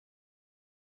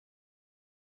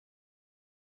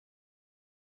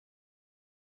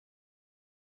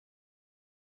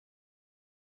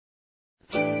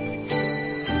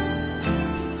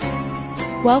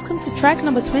Welcome to track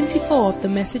number 24 of the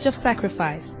Message of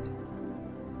Sacrifice.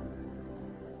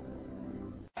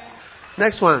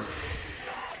 Next one.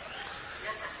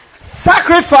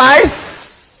 Sacrifice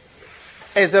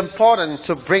is important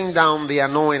to bring down the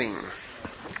anointing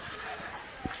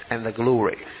and the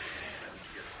glory.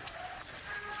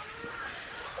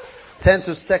 Turn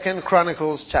to 2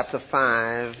 Chronicles chapter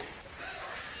 5.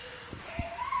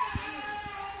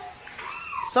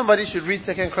 Somebody should read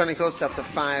 2 Chronicles chapter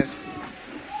 5,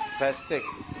 verse 6.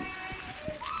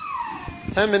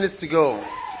 10 minutes to go,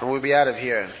 and we'll be out of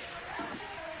here. 2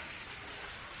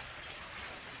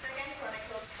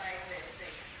 Chronicles 5, verse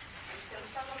 6. And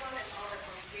Solomon and all the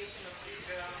congregation of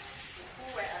Israel,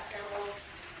 who were assembled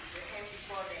with him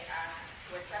before the ark,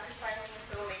 were sacrificing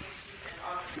so many sheep and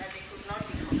oxen that they could not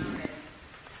be counted.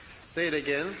 Say it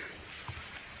again.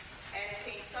 And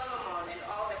King Solomon and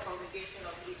all the congregation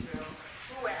of Israel,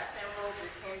 who were assembled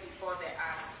with him before the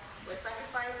ark, were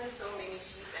sacrificing so many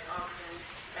sheep and oxen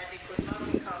that they could not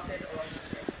be counted or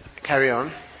numbered. Carry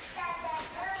on.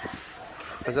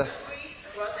 Is that? The priest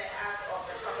brought the ark of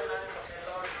the covenant of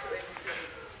the Lord to its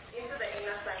place, into the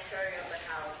inner sanctuary of the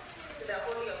house, to the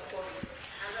Holy of Holies,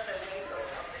 under the wings of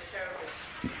the cherubim.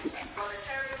 For the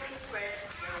cherubim spread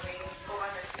their wings over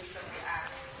the face of the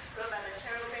ark, so that the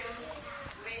cherubim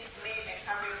made a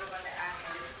covering over the ark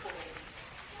and its poles.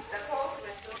 The poles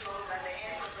were so long that the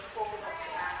end of the pole of the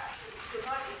ark could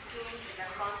not be seen in the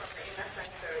front of the inner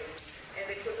sanctuary, and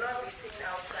they could not be seen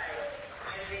outside,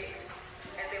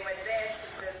 and they were there to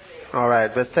this day. All right,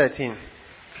 verse 13. In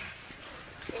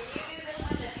unison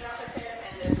with the trumpeters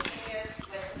and the singers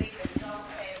were played the song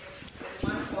heads with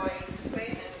one voice to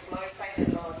praise and glorify the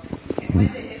Lord. And when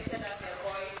they lifted up their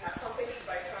voice, accompanied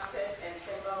by trumpets and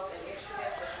cymbals and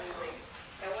instruments of music,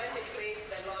 and when they praised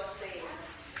the Lord, saying,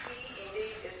 He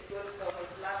indeed is good, for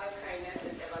his loving kindness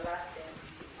is everlasting.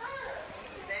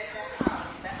 Then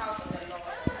the house of the Lord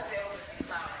was filled with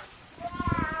sound.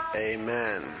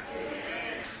 Amen.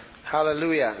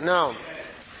 Hallelujah. Now,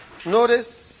 notice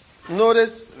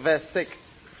verse 6.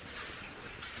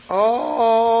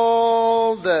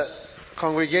 All the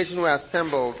congregation were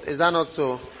assembled. Is that not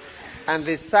so? And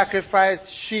they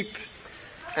sacrificed sheep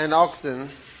and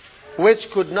oxen, which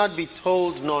could not be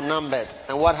told nor numbered.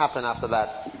 And what happened after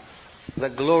that? The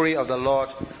glory of the Lord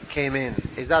came in.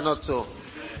 Is that not so?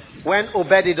 When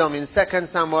Obed-Edom in 2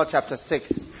 Samuel chapter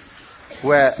 6,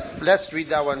 where, let's read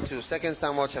that one too. 2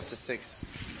 Samuel chapter 6,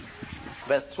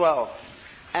 verse 12.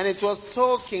 And it was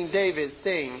told King David,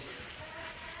 saying,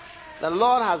 The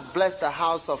Lord has blessed the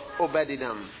house of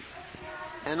Obed-Edom,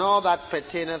 and all that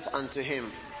pertaineth unto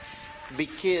him,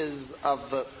 because of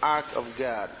the ark of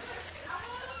God.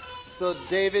 So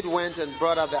David went and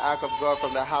brought up the ark of God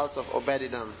from the house of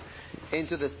Obed-Edom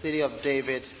into the city of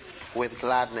David with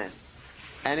gladness.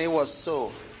 And it was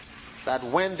so, that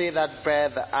when they that bare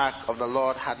the ark of the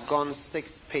Lord had gone 6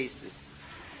 paces,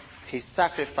 he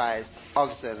sacrificed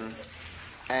oxen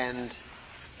and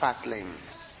fatlings.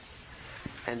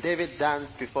 And David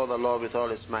danced before the Lord with all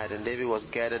his might, and David was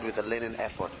girded with a linen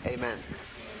ephod. Amen.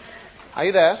 Are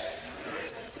you there?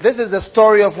 This is the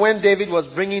story of when David was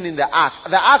bringing in the ark.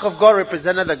 The ark of God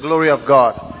represented the glory of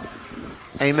God.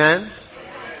 Amen.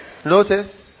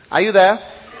 Notice. Are you there?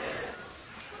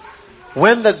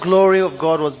 When the glory of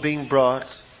God was being brought,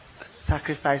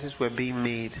 sacrifices were being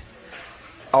made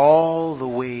all the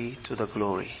way to the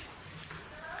glory,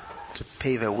 to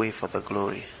pave a way for the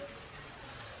glory.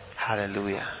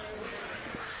 Hallelujah.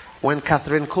 When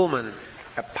Catherine Kuhlman,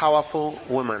 a powerful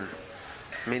woman,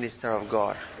 minister of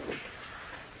God,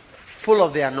 full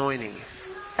of the anointing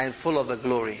and full of the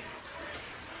glory,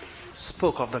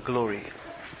 spoke of the glory,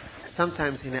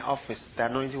 sometimes in the office, the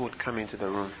anointing would come into the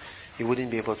room. You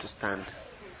wouldn't be able to stand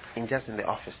in the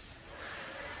office.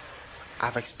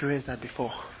 I've experienced that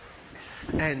before.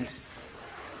 And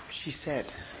she said,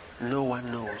 no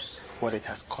one knows what it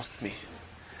has cost me.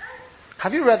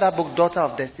 Have you read that book, Daughter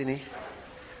of Destiny?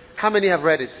 How many have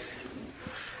read it?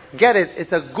 Get it.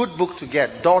 It's a good book to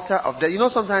get. Daughter of Destiny. You know,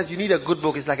 sometimes you need a good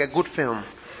book. It's like a good film.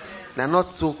 They're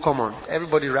not so common.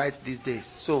 Everybody writes these days.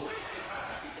 So,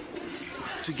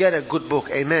 to get a good book,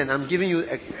 amen. I'm giving you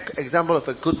an example of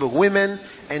a good book. Women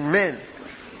and Men.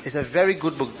 It's a very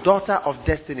good book. Daughter of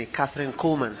Destiny, Catherine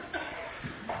Kuhlman.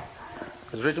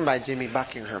 It was written by Jamie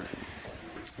Buckingham.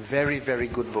 Very, very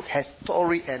good book. Her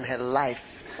story and her life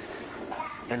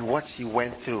and what she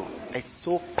went through. It's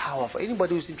so powerful.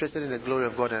 Anybody who's interested in the glory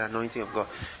of God and anointing of God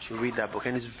should read that book.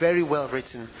 And it's very well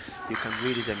written. You can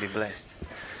read it and be blessed.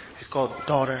 It's called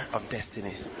Daughter of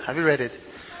Destiny. Have you read it?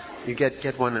 You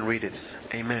get one and read it.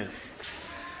 Amen.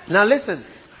 Now listen.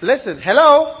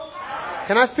 Hello?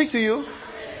 Can I speak to you?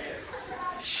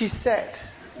 She said,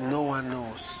 no one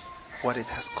knows what it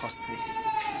has cost me.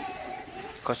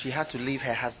 Because she had to leave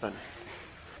her husband.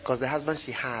 Because the husband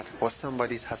she had was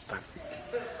somebody's husband.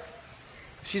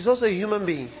 She's also a human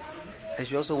being. And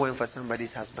she also went for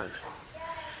somebody's husband.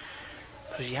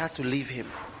 So she had to leave him.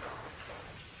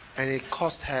 And it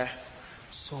cost her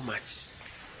so much.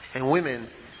 And women's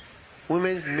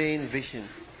main vision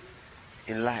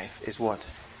in life is what?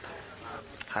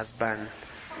 Husband,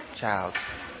 child.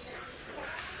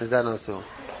 Is that not so?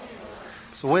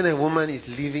 So when a woman is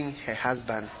leaving her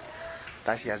husband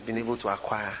that she has been able to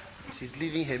acquire, she's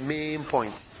leaving her main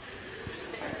point,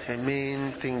 her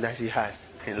main thing that she has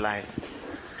in life.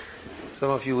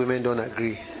 Some of you women don't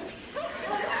agree.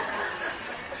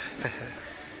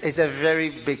 It's a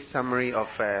very big summary of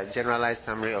generalized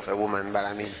summary of a woman, but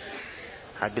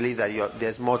I believe that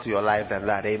there's more to your life than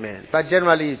that. Amen. But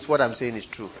generally, it's what I'm saying is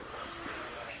true.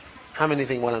 How many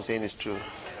think what I'm saying is true?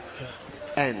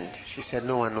 And she said,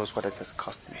 no one knows what it has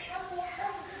cost me.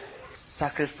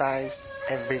 Sacrificed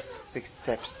every 6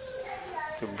 steps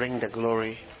to bring the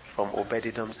glory from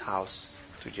Obed-Edom's house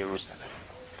to Jerusalem.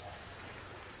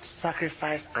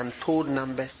 Sacrificed untold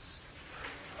numbers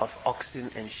of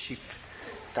oxen and sheep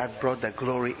that brought the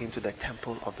glory into the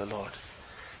temple of the Lord.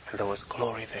 And there was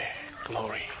glory there.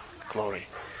 Glory. Glory.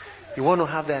 You want to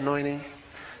have the anointing?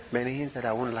 Benny Hinn said,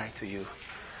 I won't lie to you.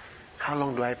 How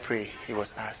long do I pray? He was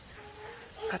asked.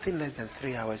 Nothing less than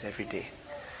 3 hours every day.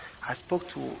 I spoke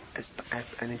to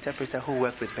an interpreter who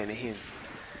worked with Benny Hinn.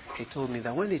 He told me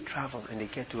that when they travel and they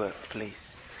get to a place,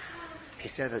 he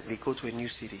said that they go to a new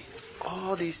city.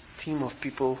 All this team of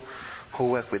people who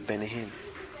work with Benny Hinn,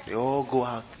 they all go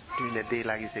out during the day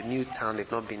like it's a new town.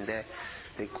 They've not been there.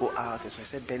 They go out. And so he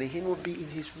said Benny Hinn will be in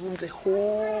his room the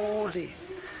whole day.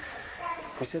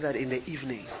 He said that in the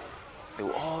evening, they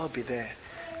will all be there.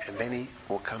 And Benny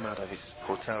will come out of his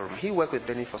hotel room. He worked with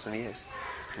Benny for some years.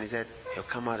 And he said, he'll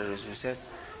come out of his room. He said,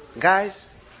 guys,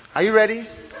 are you ready?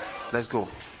 Let's go.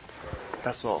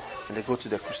 That's all. And they go to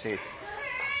the crusade.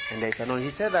 And they can.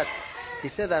 He said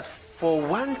that for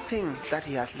one thing that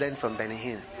he has learned from Benny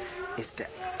Hinn is the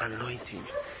anointing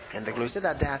and the glory. He said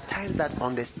that there are times that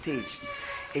on the stage,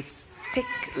 it's thick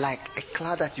like a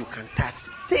cloud that you can touch.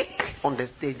 Thick on the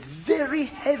stage. Very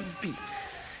heavy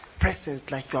presence,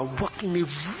 like you are walking a real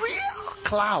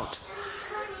cloud.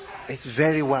 It's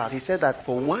very wild. He said that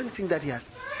for one thing that he has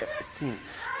seen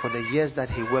for the years that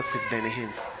he worked with Benny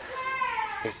Hinn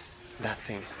is that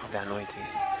thing of the anointing.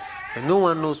 And no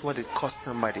one knows what it costs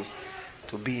somebody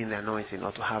to be in the anointing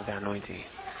or to have the anointing.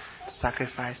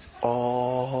 Sacrifice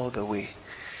all the way.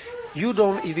 You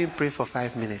don't even pray for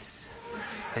 5 minutes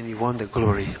and you want the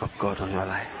glory of God on your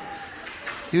life.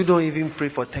 You don't even pray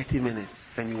for 30 minutes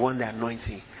and you want the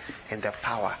anointing and the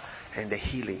power and the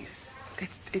healings.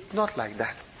 It's not like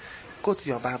that. Go to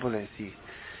your Bible and see.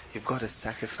 You've got to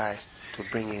sacrifice to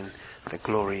bring in the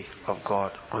glory of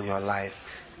God on your life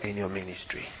and your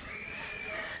ministry.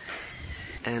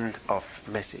 End of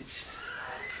message.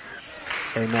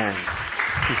 Amen.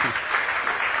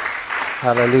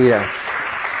 Hallelujah.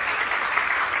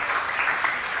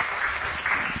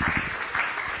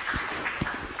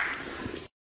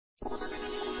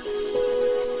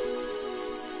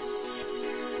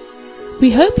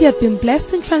 We hope you have been blessed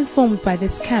and transformed by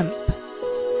this camp.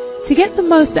 To get the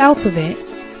most out of it,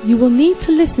 you will need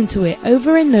to listen to it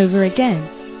over and over again.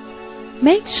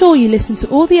 Make sure you listen to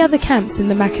all the other camps in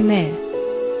the Makarios.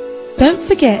 Don't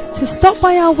forget to stop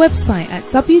by our website at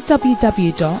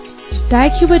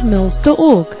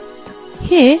www.daghewardmills.org.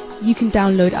 Here you can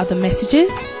download other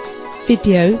messages,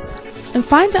 videos, and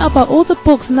find out about all the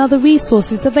books and other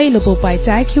resources available by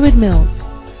Dag Heward-Mills.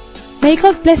 May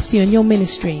God bless you in your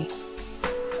ministry.